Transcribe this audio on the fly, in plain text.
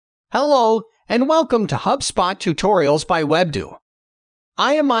Hello, and welcome to HubSpot Tutorials by Webdo.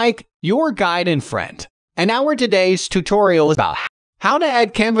 I am Mike, your guide and friend, and our today's tutorial is about how to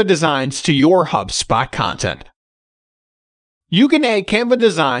add Canva designs to your HubSpot content. You can add Canva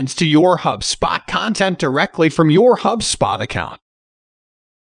designs to your HubSpot content directly from your HubSpot account.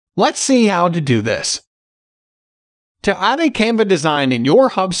 Let's see how to do this. To add a Canva design in your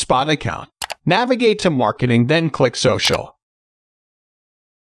HubSpot account, navigate to Marketing, then click Social.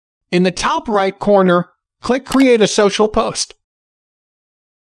 In the top right corner, click Create a Social Post.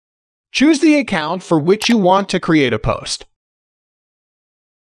 Choose the account for which you want to create a post.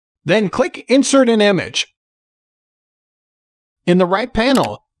 Then click Insert an Image. In the right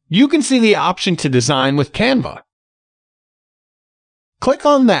panel, you can see the option to design with Canva. Click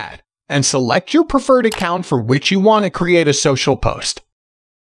on that and select your preferred account for which you want to create a social post.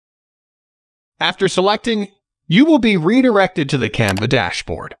 After selecting, you will be redirected to the Canva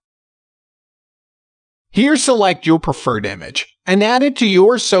dashboard. Here, select your preferred image and add it to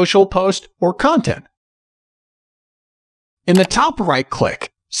your social post or content. In the top right,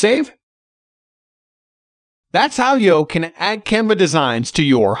 click Save. That's how you can add Canva designs to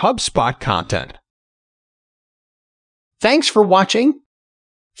your HubSpot content. Thanks for watching.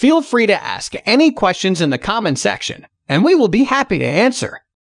 Feel free to ask any questions in the comment section, and we will be happy to answer.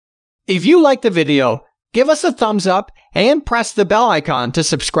 If you liked the video, give us a thumbs up and press the bell icon to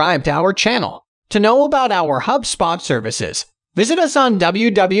subscribe to our channel. To know about our HubSpot services, visit us on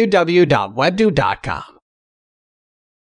www.webdo.com.